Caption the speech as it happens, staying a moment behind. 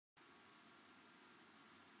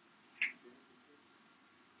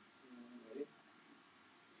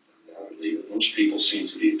Most people seem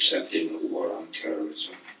to be accepting the war on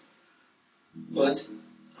terrorism. But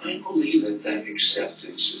I believe that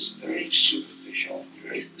acceptance is very superficial,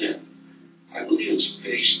 very thin. I believe it's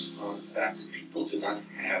based on the fact that people do not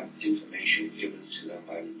have information given to them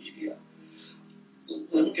by the media.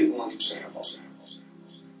 Let me give one example.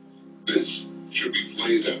 This should be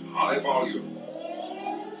played at high volume.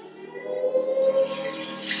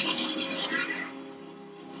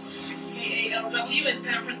 KALW in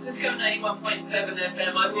San Francisco, 91.7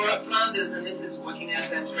 FM. I'm Laura Flanders, and this is Working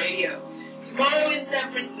Assets Radio. Tomorrow in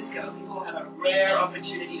San Francisco, people will have a rare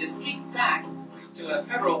opportunity to speak back to a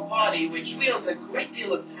federal body which wields a great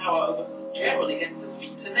deal of power over who generally gets to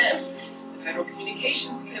speak to them. The Federal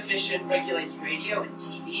Communications Commission regulates radio and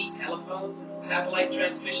TV, telephones, and satellite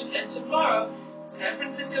transmissions, and tomorrow, San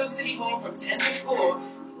Francisco City Hall from 10 to 4,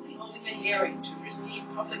 will be holding a hearing to receive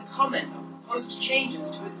public comment on proposed changes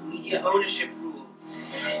to its media ownership rules.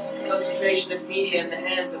 The concentration of media in the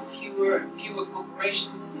hands of fewer and fewer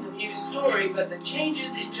corporations isn't a new story, but the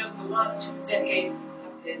changes in just the last 2 decades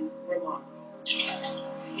have been remarkable.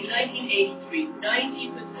 In 1983,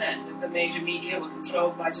 90% of the major media were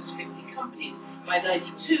controlled by just 50 companies. By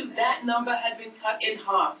 92, that number had been cut in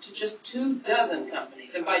half to just 24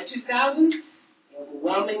 companies. And by 2000, the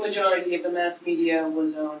overwhelming majority of the mass media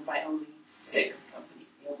was owned by only 6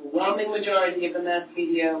 companies. The overwhelming majority of the mass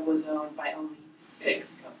media was owned by only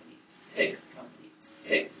 6 companies. 6 companies.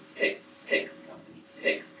 6 companies.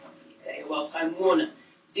 AOL, Time Warner,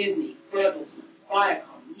 Disney, Bertelsmann,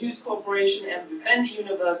 Viacom, News Corporation, and Vivendi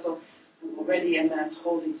Universal, who already amassed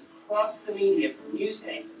holdings across the media, from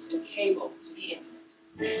newspapers to cable to the internet.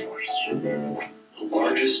 The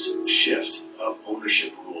largest shift of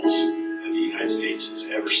ownership rules that the United States has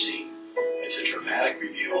ever seen. It's a dramatic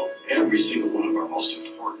review of every single one of our most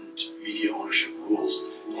important media ownership rules.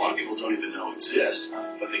 A lot of people don't even know exist,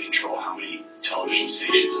 but they control how many television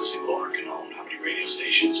stations a single owner can own, how many radio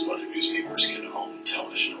stations, whether newspapers can own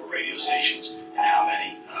television or radio stations, and how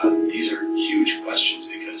many. These are huge questions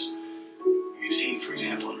because we've seen, for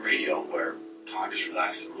example, in radio where Congress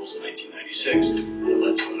relaxed the rules in 1996, and it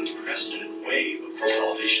led to an unprecedented wave of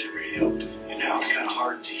consolidation in radio, and now it's kind of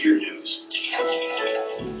hard to hear news.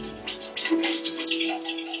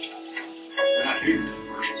 We're not hearing the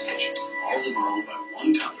commercial stations. All of them are owned by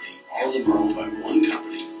one company. All of them are owned by one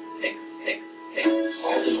company. 6.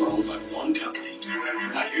 All of them are owned by one company.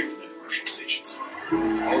 We're not hearing from the commercial stations.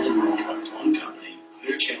 All of them are owned by one company.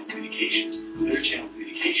 Clear Channel Communications. Clear Channel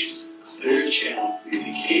Communications. Clear Channel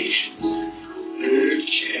Communications. Clear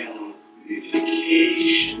Channel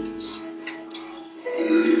Communications.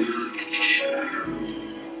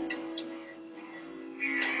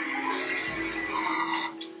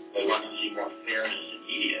 They want to see more fairness in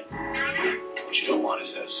media. What you don't want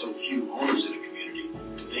is to have so few owners in a community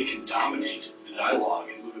that they can dominate the dialogue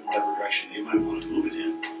and move in whatever direction they might want to move it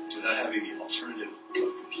in without having the alternative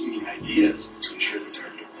of competing ideas to ensure that there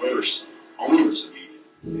are diverse owners of media.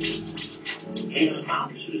 Many of the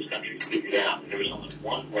founders of this country figured out that there was only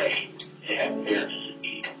one way to have fairness in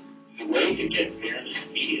media. The way to get fairness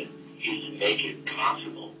in media is to make it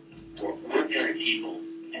possible for ordinary people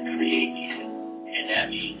to create media. And that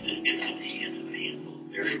means that it's in the hands of a handful of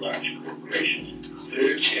very large corporations.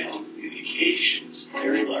 Clear Channel Communications.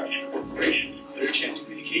 Very large corporations. Clear Channel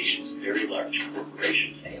Communications. Very large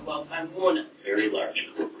corporations. AOL, Time Warner, Very large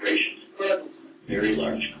corporations. Bertelsmann, Very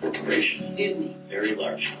large corporations. Disney, Very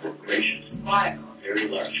large corporations. Viacom, Very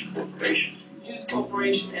large corporations. News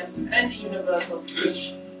Corporation, and Vivendi Universal.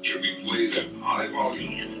 This should be played at high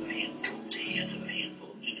volume. Hands of a handful. The hands of a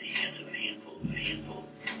handful. In the hands of a handful. A handful.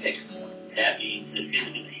 6. That means that it's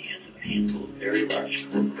in the hands of a handful of very large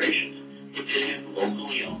corporations. It is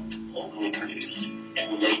locally owned, locally produced,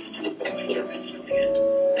 and relates to the books that are instantly in.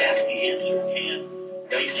 That's the answer. And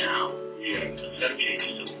right now, a set of changes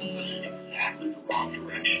that will put us in exactly the wrong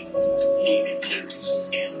direction being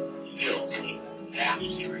considered. And still, the vast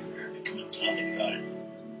majority of Americans know nothing about it.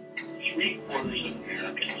 3/4 of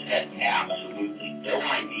Americans had absolutely no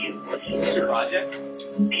idea whatsoever. Project?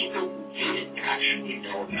 People who didn't actually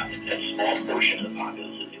know about it, that small portion of the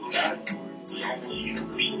populace that knew about it, was almost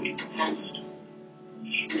universally opposed.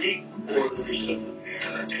 3/4 of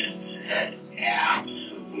Americans had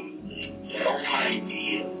absolutely no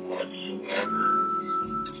idea whatsoever.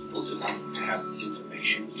 People did not have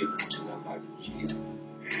information given to them by the media.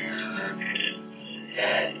 Americans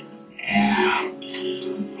had absolutely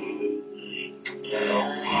no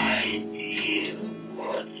idea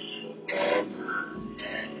whatsoever.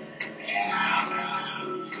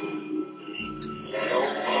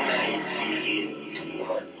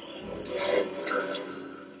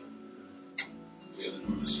 We have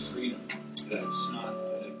enormous freedom.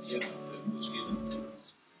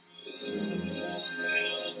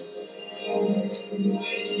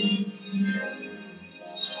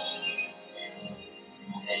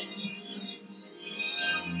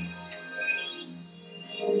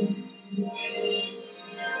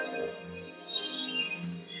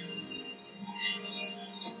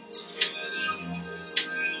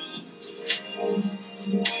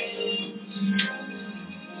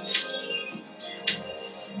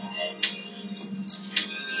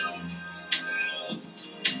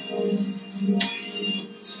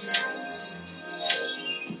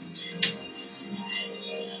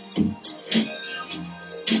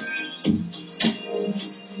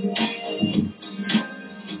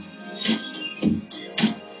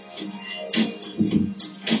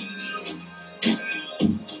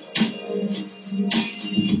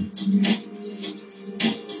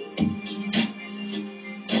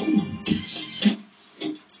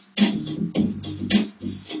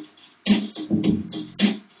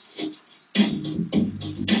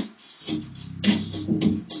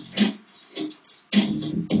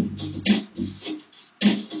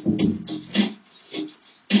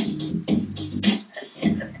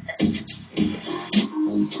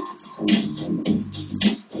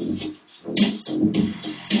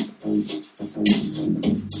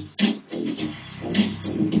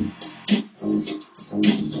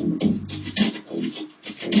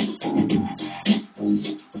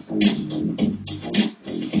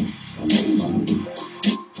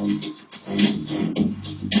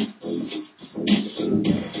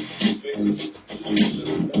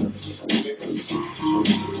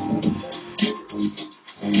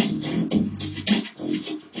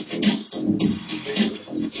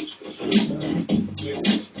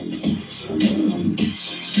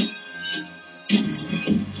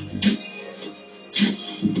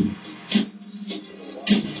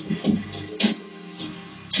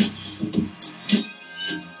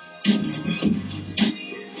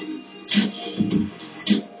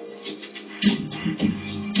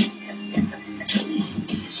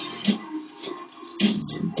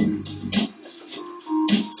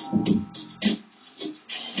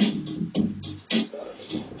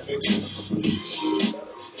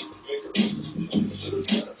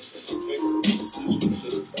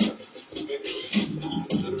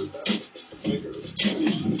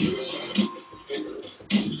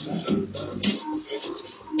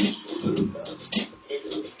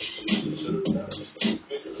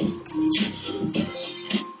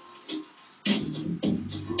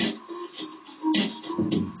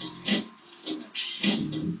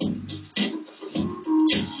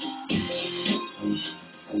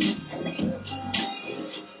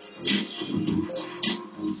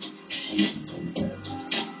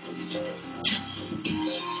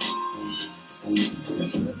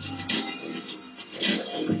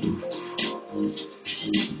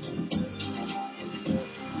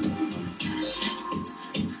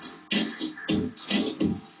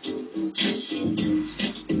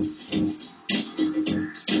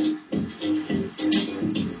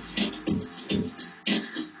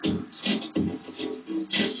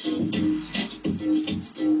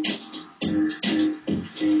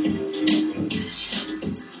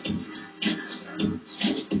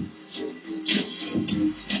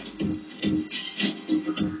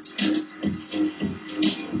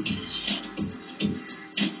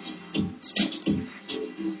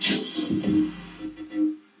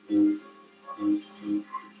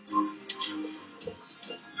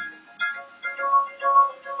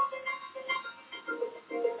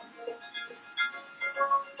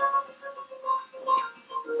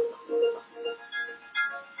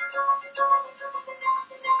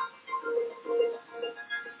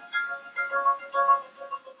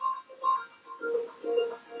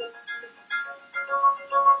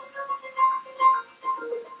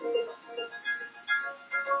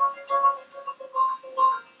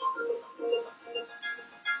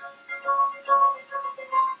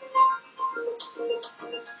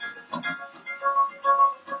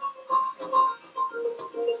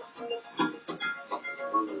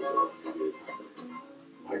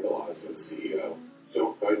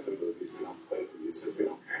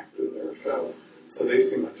 So they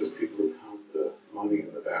seem like just people who count the money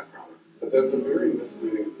in the background. But that's a very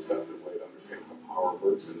misleading and deceptive way to understand how power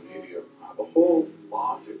works in media. The whole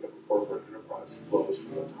logic of a corporate enterprise flows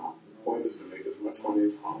from the top. The point is to make as much money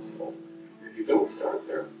as possible. If you don't start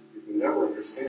there, you can never understand